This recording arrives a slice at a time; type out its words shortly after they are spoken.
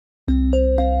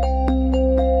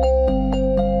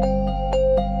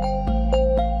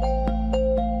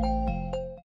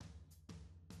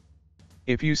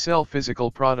If you sell physical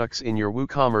products in your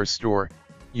WooCommerce store,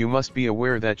 you must be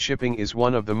aware that shipping is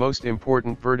one of the most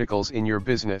important verticals in your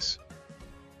business.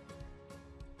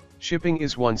 Shipping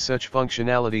is one such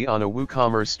functionality on a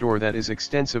WooCommerce store that is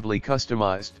extensively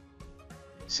customized.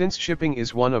 Since shipping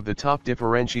is one of the top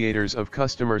differentiators of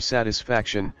customer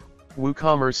satisfaction,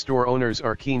 WooCommerce store owners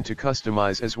are keen to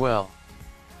customize as well.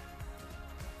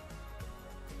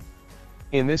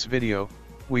 In this video,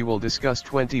 we will discuss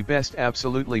 20 best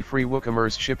absolutely free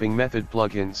WooCommerce shipping method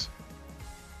plugins.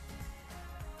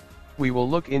 We will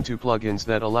look into plugins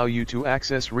that allow you to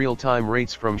access real-time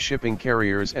rates from shipping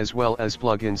carriers as well as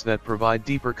plugins that provide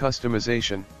deeper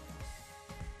customization.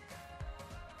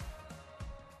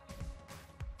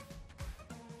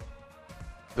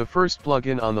 The first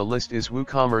plugin on the list is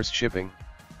WooCommerce Shipping.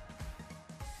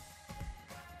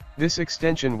 This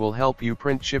extension will help you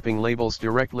print shipping labels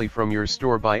directly from your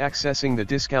store by accessing the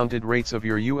discounted rates of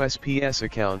your USPS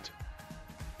account.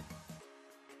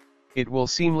 It will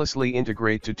seamlessly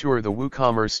integrate to the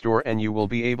WooCommerce store, and you will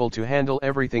be able to handle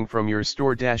everything from your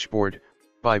store dashboard.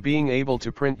 By being able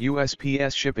to print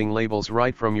USPS shipping labels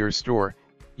right from your store,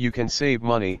 you can save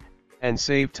money and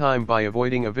save time by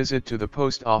avoiding a visit to the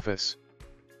post office.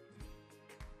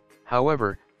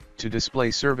 However, to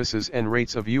display services and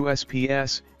rates of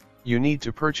USPS, you need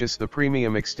to purchase the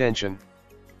premium extension.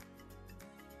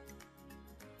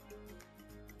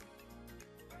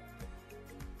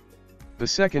 The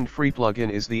second free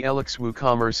plugin is the Elex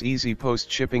WooCommerce Easy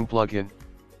Post Shipping plugin.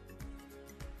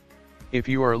 If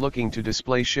you are looking to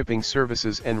display shipping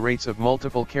services and rates of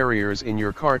multiple carriers in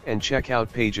your cart and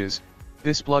checkout pages,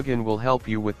 this plugin will help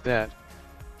you with that.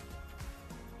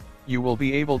 You will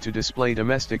be able to display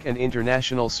domestic and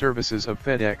international services of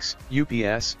FedEx,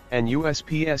 UPS, and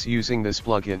USPS using this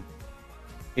plugin.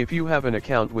 If you have an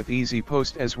account with Easy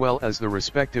Post as well as the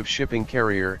respective shipping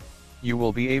carrier, you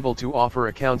will be able to offer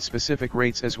account-specific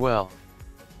rates as well.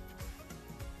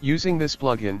 Using this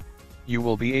plugin, you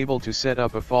will be able to set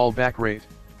up a fallback rate.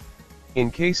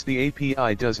 In case the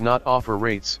API does not offer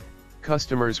rates,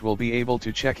 customers will be able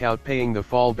to check out paying the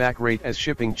fallback rate as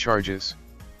shipping charges.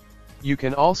 You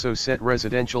can also set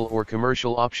residential or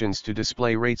commercial options to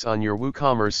display rates on your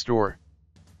WooCommerce store.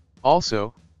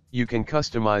 Also, you can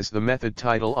customize the method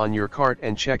title on your cart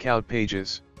and checkout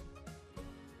pages.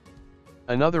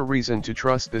 Another reason to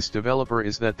trust this developer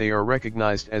is that they are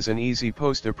recognized as an Easy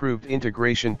Post approved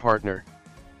integration partner.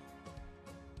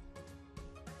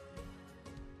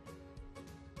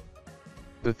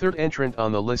 The third entrant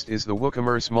on the list is the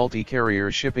WooCommerce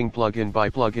Multi-Carrier Shipping plugin by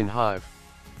PluginHive.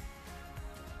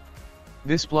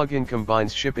 This plugin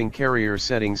combines shipping carrier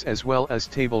settings as well as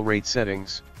table rate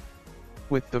settings.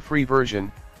 With the free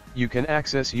version, you can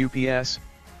access UPS,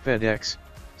 FedEx,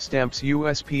 Stamps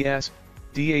USPS,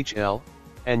 DHL,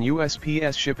 and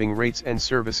USPS shipping rates and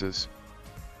services.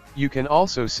 You can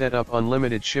also set up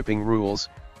unlimited shipping rules,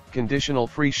 conditional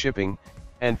free shipping,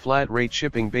 and flat rate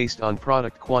shipping based on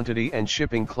product quantity and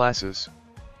shipping classes.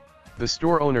 The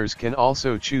store owners can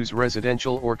also choose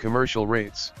residential or commercial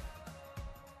rates.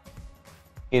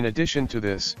 In addition to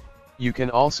this, you can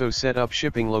also set up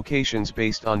shipping locations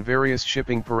based on various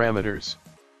shipping parameters.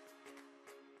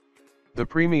 The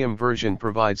premium version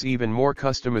provides even more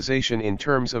customization in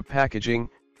terms of packaging,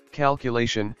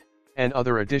 calculation, and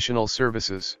other additional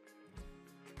services.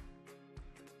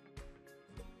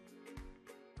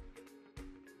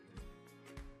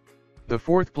 The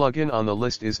fourth plugin on the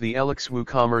list is the Elex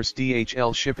WooCommerce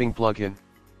DHL Shipping plugin.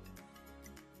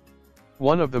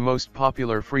 One of the most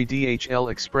popular free DHL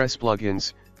Express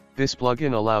plugins, this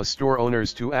plugin allows store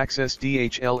owners to access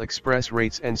DHL Express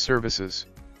rates and services.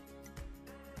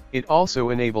 It also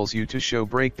enables you to show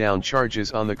breakdown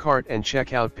charges on the cart and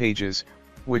checkout pages,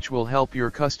 which will help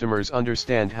your customers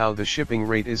understand how the shipping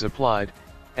rate is applied,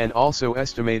 and also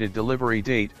estimated delivery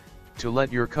date, to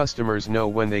let your customers know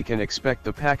when they can expect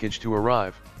the package to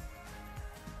arrive.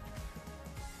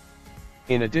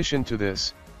 In addition to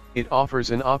this, it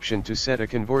offers an option to set a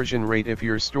conversion rate if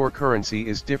your store currency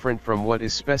is different from what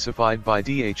is specified by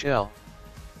DHL.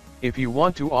 If you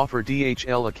want to offer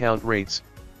DHL account rates,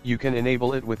 you can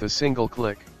enable it with a single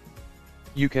click.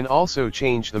 You can also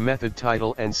change the method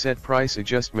title and set price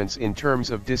adjustments in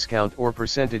terms of discount or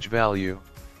percentage value.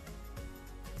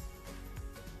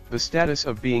 The status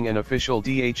of being an official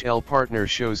DHL partner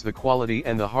shows the quality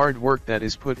and the hard work that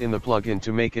is put in the plugin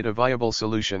to make it a viable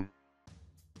solution.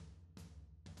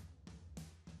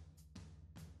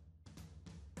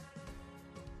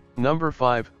 Number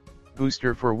 5,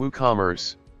 Booster for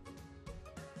WooCommerce.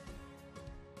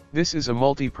 This is a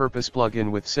multi-purpose plugin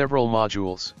with several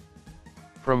modules.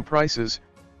 From prices,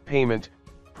 payment,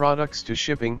 products to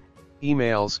shipping,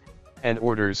 emails, and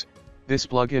orders, this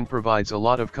plugin provides a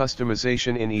lot of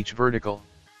customization in each vertical.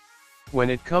 When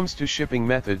it comes to shipping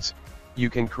methods, you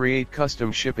can create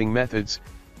custom shipping methods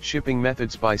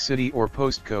by city or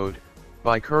postcode,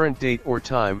 by current date or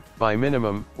time, by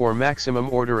minimum or maximum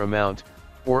order amount,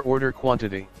 or order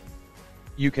quantity.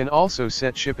 You can also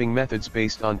set shipping methods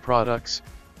based on products,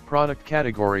 product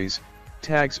categories,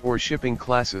 tags or shipping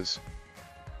classes.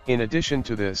 In addition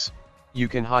to this, you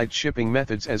can hide shipping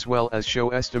methods as well as show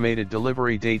estimated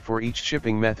delivery date for each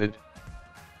shipping method.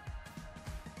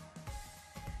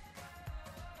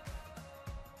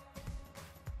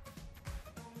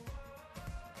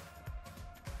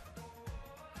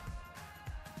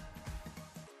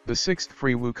 The sixth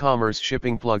free WooCommerce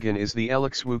shipping plugin is the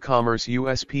Elex WooCommerce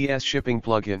USPS Shipping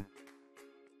plugin.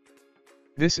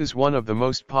 This is one of the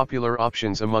most popular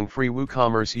options among free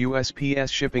WooCommerce USPS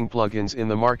shipping plugins in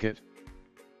the market.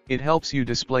 It helps you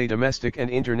display domestic and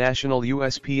international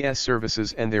USPS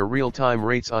services and their real-time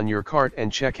rates on your cart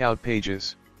and checkout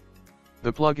pages.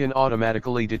 The plugin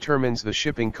automatically determines the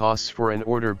shipping costs for an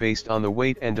order based on the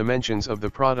weight and dimensions of the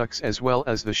products as well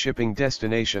as the shipping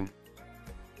destination.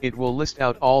 It will list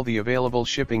out all the available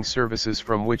shipping services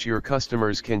from which your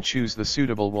customers can choose the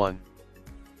suitable one.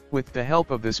 With the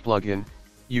help of this plugin,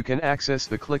 you can access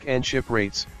the click and ship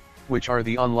rates, which are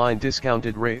the online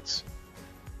discounted rates.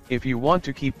 If you want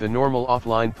to keep the normal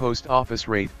offline post office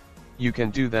rate, you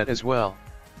can do that as well.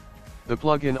 The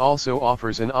plugin also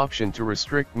offers an option to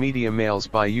restrict media mails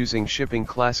by using shipping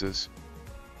classes.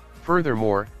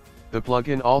 Furthermore, the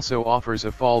plugin also offers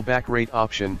a fallback rate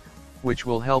option, which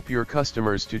will help your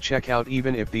customers to check out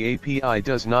even if the API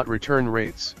does not return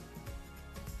rates.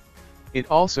 It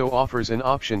also offers an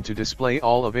option to display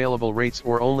all available rates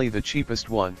or only the cheapest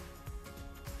one.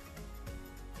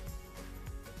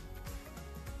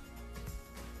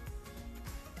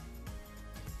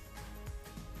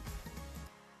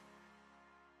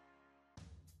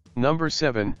 Number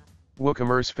 7,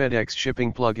 WooCommerce FedEx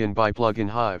Shipping plugin by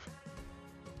PluginHive.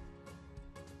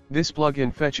 This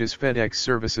plugin fetches FedEx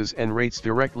services and rates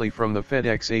directly from the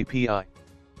FedEx API.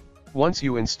 Once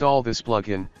you install this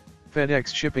plugin,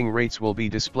 FedEx shipping rates will be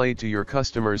displayed to your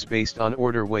customers based on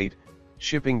order weight,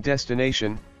 shipping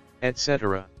destination,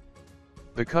 etc.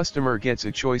 The customer gets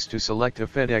a choice to select a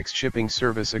FedEx shipping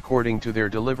service according to their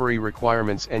delivery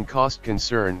requirements and cost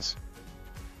concerns.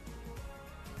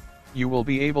 You will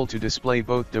be able to display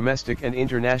both domestic and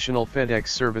international FedEx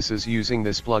services using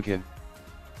this plugin.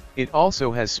 It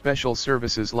also has special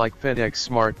services like FedEx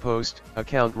Smart Post,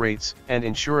 account rates, and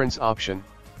insurance option.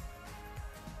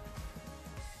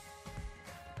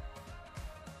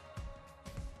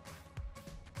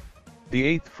 The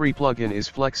eighth free plugin is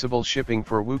Flexible Shipping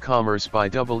for WooCommerce by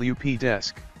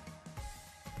WPDesk.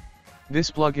 This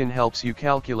plugin helps you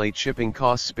calculate shipping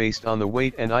costs based on the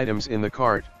weight and items in the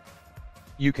cart.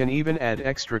 You can even add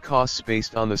extra costs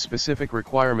based on the specific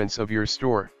requirements of your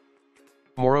store.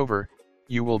 Moreover,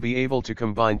 you will be able to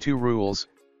combine two rules,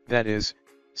 that is,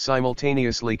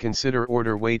 simultaneously consider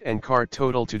order weight and cart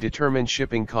total to determine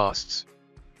shipping costs.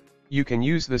 You can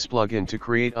use this plugin to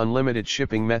create unlimited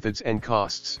shipping methods and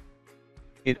costs.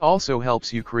 It also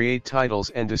helps you create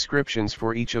titles and descriptions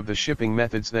for each of the shipping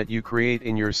methods that you create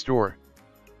in your store.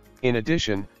 In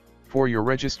addition, for your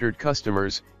registered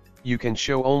customers, you can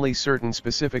show only certain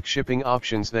specific shipping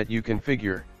options that you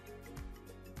configure.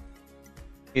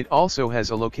 It also has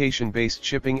a location-based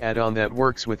shipping add-on that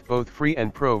works with both free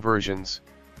and pro versions.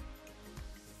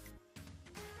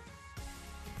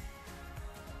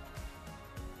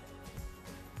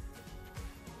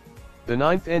 The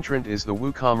ninth entrant is the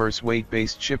WooCommerce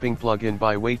WeightBased Shipping plugin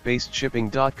by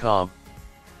WeightBasedShipping.com.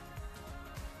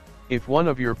 If one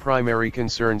of your primary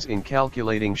concerns in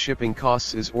calculating shipping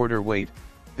costs is order weight,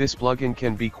 this plugin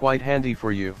can be quite handy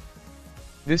for you.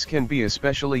 This can be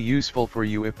especially useful for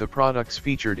you if the products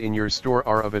featured in your store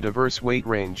are of a diverse weight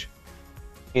range.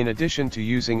 In addition to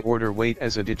using order weight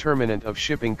as a determinant of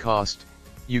shipping cost,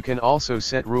 you can also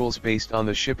set rules based on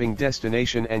the shipping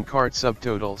destination and cart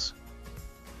subtotals.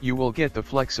 You will get the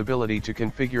flexibility to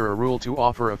configure a rule to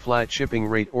offer a flat shipping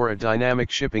rate or a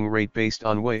dynamic shipping rate based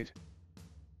on weight.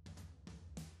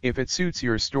 If it suits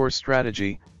your store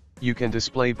strategy, you can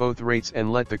display both rates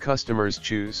and let the customers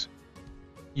choose.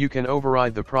 You can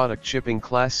override the product shipping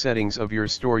class settings of your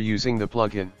store using the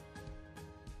plugin.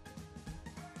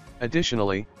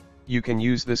 Additionally, you can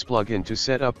use this plugin to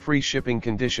set up free shipping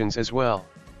conditions as well.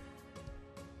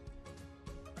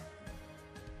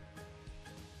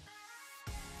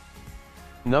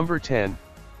 Number 10,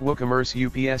 WooCommerce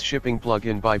UPS Shipping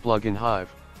plugin by PluginHive.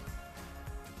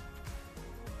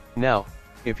 Now,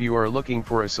 if you are looking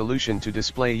for a solution to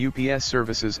display UPS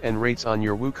services and rates on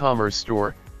your WooCommerce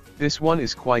store, this one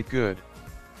is quite good.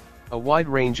 A wide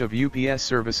range of UPS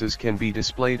services can be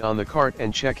displayed on the cart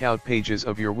and checkout pages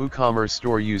of your WooCommerce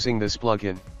store using this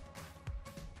plugin.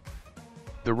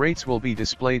 The rates will be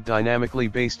displayed dynamically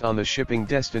based on the shipping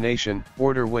destination,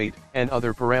 order weight, and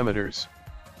other parameters.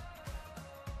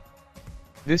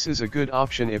 This is a good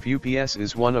option if UPS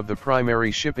is one of the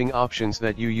primary shipping options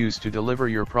that you use to deliver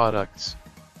your products.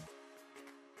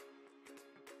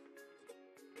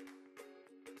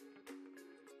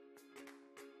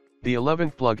 The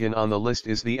 11th plugin on the list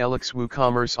is the Elex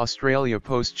WooCommerce Australia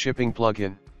Post Shipping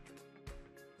plugin.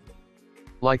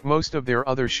 Like most of their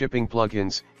other shipping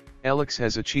plugins, Elex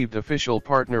has achieved official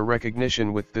partner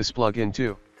recognition with this plugin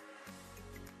too.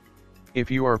 If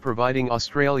you are providing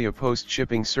Australia Post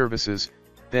shipping services,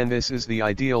 then this is the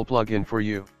ideal plugin for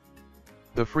you.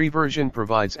 The free version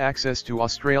provides access to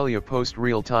Australia Post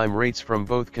real-time rates from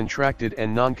both contracted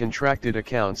and non-contracted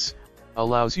accounts,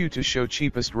 allows you to show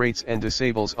cheapest rates and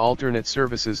disables alternate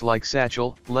services like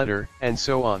satchel, letter, and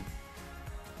so on.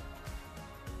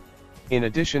 In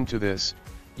addition to this,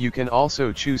 you can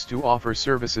also choose to offer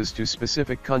services to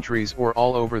specific countries or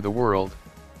all over the world.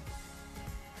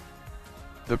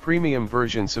 The premium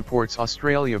version supports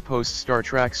Australia Post Star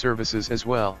Trek services as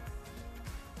well.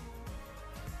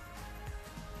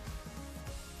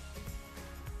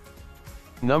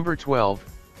 Number 12,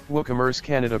 WooCommerce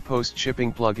Canada Post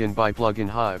Shipping plugin by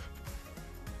PluginHive.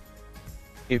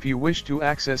 If you wish to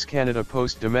access Canada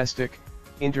Post domestic,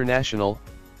 international,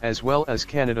 as well as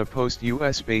Canada Post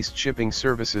US-based shipping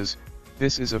services,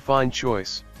 this is a fine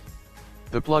choice.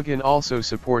 The plugin also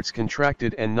supports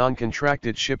contracted and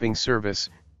non-contracted shipping service,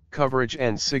 coverage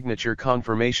and signature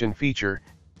confirmation feature,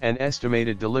 and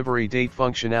estimated delivery date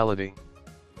functionality.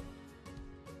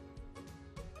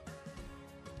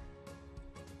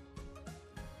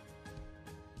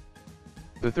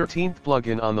 The 13th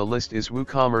plugin on the list is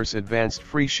WooCommerce Advanced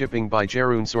Free Shipping by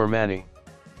Jeroen Sormani.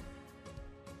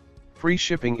 Free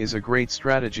shipping is a great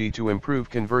strategy to improve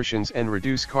conversions and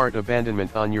reduce cart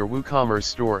abandonment on your WooCommerce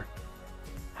store.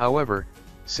 However,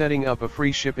 setting up a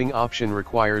free shipping option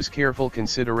requires careful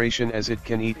consideration as it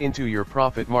can eat into your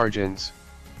profit margins.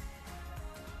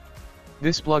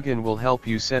 This plugin will help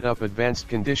you set up advanced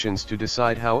conditions to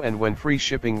decide how and when free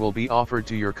shipping will be offered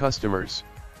to your customers.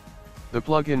 The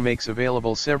plugin makes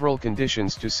available several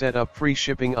conditions to set up free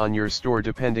shipping on your store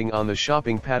depending on the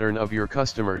shopping pattern of your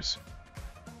customers.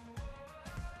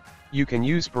 You can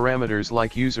use parameters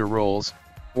like user roles,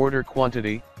 order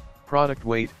quantity, product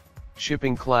weight,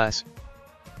 shipping class.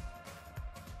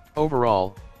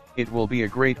 Overall, it will be a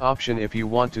great option if you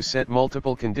want to set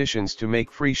multiple conditions to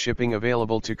make free shipping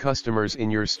available to customers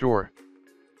in your store.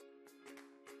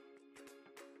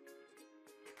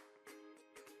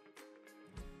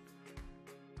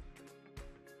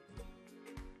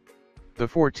 The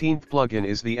 14th plugin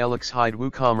is the Elex Hive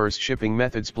WooCommerce Shipping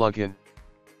Methods plugin.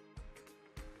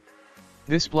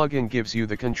 This plugin gives you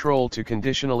the control to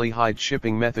conditionally hide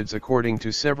shipping methods according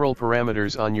to several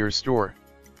parameters on your store.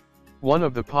 One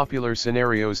of the popular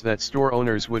scenarios that store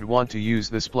owners would want to use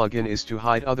this plugin is to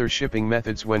hide other shipping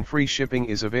methods when free shipping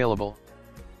is available.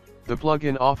 The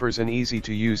plugin offers an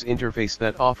easy-to-use interface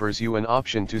that offers you an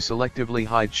option to selectively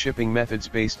hide shipping methods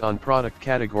based on product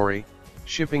category,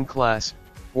 shipping class,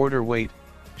 order weight,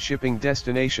 shipping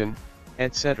destination,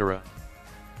 etc.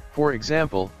 For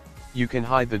example, you can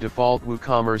hide the default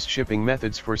WooCommerce shipping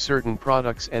methods for certain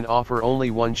products and offer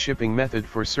only one shipping method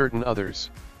for certain others.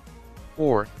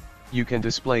 Or, you can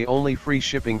display only free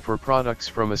shipping for products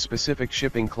from a specific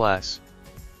shipping class.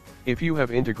 If you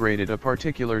have integrated a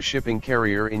particular shipping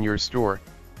carrier in your store,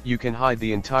 you can hide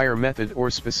the entire method or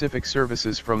specific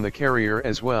services from the carrier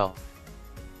as well.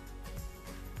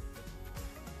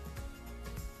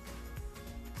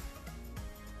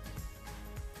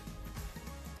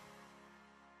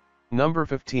 Number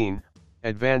 15,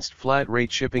 Advanced Flat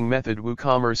Rate Shipping Method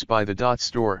WooCommerce by the Dot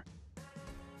Store.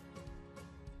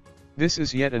 This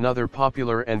is yet another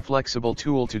popular and flexible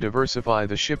tool to diversify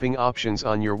the shipping options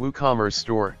on your WooCommerce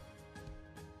store.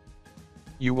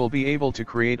 You will be able to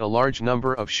create a large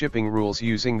number of shipping rules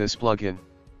using this plugin.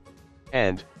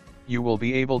 And, you will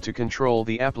be able to control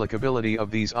the applicability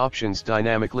of these options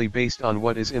dynamically based on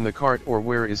what is in the cart or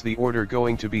where is the order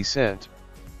going to be sent.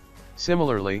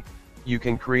 Similarly, you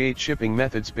can create shipping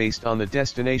methods based on the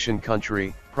destination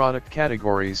country, product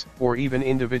categories, or even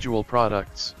individual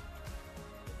products.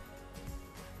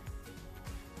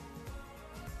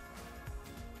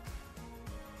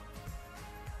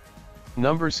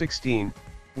 Number 16,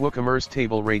 WooCommerce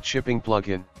Table Rate Shipping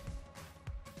plugin.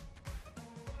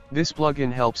 This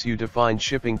plugin helps you define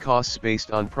shipping costs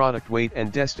based on product weight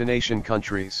and destination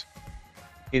countries.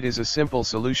 It is a simple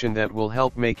solution that will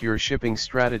help make your shipping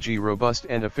strategy robust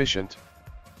and efficient.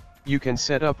 You can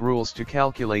set up rules to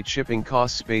calculate shipping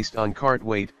costs based on cart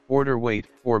weight, order weight,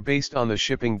 or based on the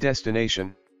shipping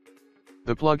destination.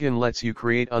 The plugin lets you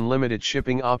create unlimited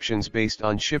shipping options based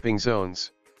on shipping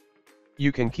zones.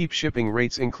 You can keep shipping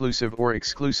rates inclusive or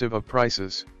exclusive of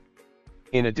prices.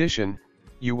 In addition,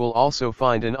 you will also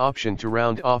find an option to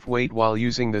round off weight while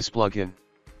using this plugin.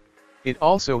 It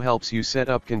also helps you set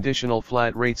up conditional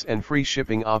flat rates and free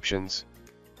shipping options.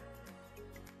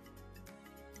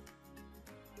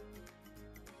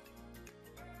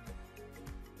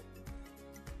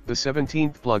 The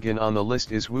 17th plugin on the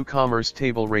list is WooCommerce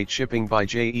Table Rate Shipping by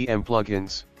JEM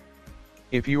Plugins.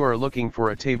 If you are looking for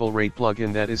a table rate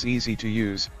plugin that is easy to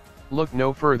use, look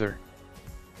no further.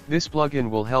 This plugin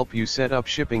will help you set up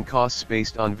shipping costs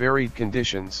based on varied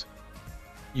conditions.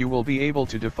 You will be able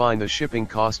to define the shipping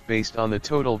cost based on the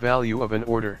total value of an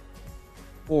order.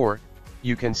 Or,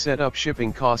 you can set up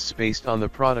shipping costs based on the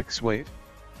product's weight.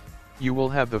 You will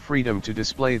have the freedom to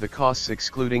display the costs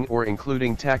excluding or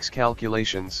including tax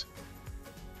calculations.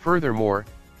 Furthermore,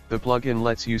 the plugin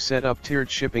lets you set up tiered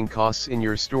shipping costs in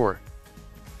your store.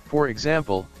 For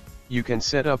example, you can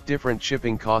set up different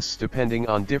shipping costs depending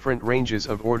on different ranges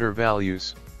of order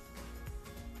values.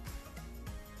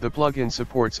 The plugin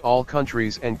supports all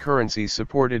countries and currencies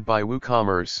supported by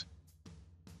WooCommerce.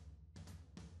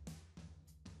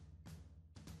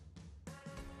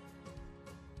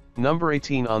 Number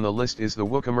 18 on the list is the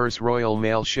WooCommerce Royal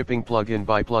Mail Shipping plugin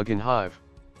by PluginHive.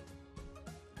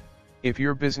 If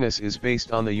your business is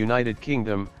based on the United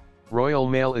Kingdom, Royal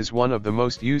Mail is one of the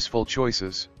most useful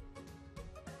choices.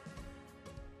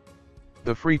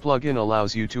 The free plugin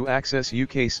allows you to access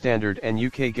UK standard and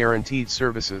UK guaranteed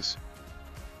services.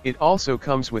 It also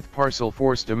comes with Parcel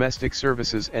Force domestic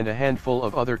services and a handful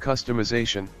of other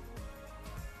customization.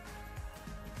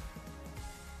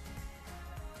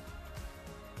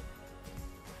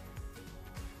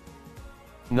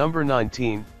 Number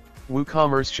 19,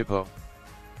 WooCommerce Shippo.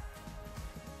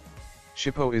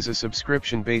 Shippo is a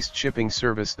subscription-based shipping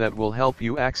service that will help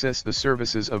you access the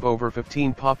services of over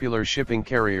 15 popular shipping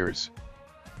carriers.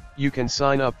 You can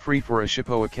sign up free for a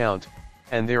Shippo account,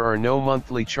 and there are no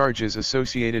monthly charges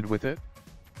associated with it.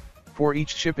 For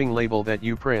each shipping label that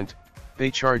you print,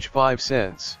 they charge 5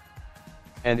 cents.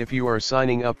 And if you are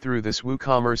signing up through this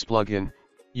WooCommerce plugin,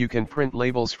 you can print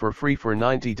labels for free for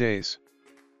 90 days.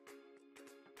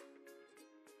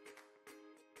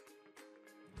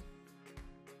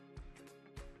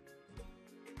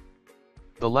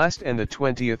 The last and the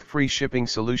 20th free shipping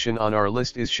solution on our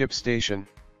list is ShipStation.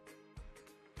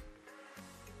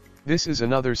 This is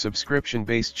another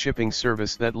subscription-based shipping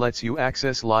service that lets you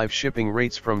access live shipping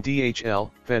rates from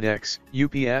DHL, FedEx,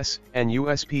 UPS, and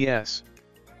USPS.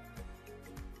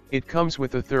 It comes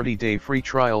with a 30-day free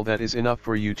trial that is enough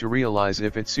for you to realize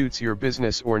if it suits your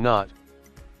business or not.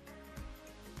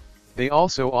 They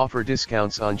also offer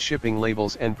discounts on shipping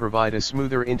labels and provide a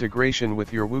smoother integration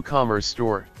with your WooCommerce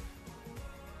store.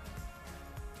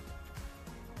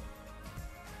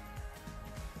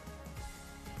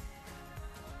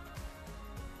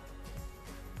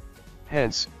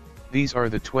 Hence, these are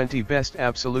the 20 best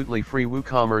absolutely free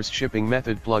WooCommerce shipping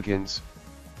method plugins.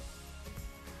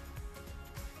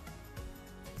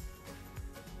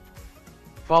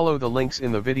 Follow the links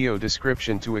in the video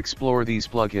description to explore these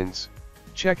plugins.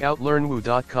 Check out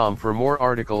learnwoo.com for more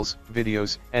articles,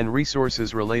 videos, and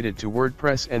resources related to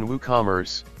WordPress and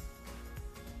WooCommerce.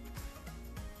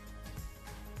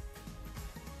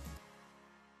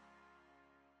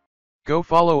 Go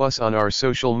follow us on our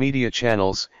social media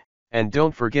channels, and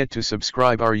don't forget to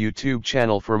subscribe our YouTube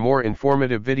channel for more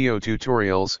informative video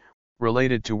tutorials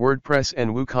related to WordPress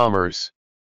and WooCommerce.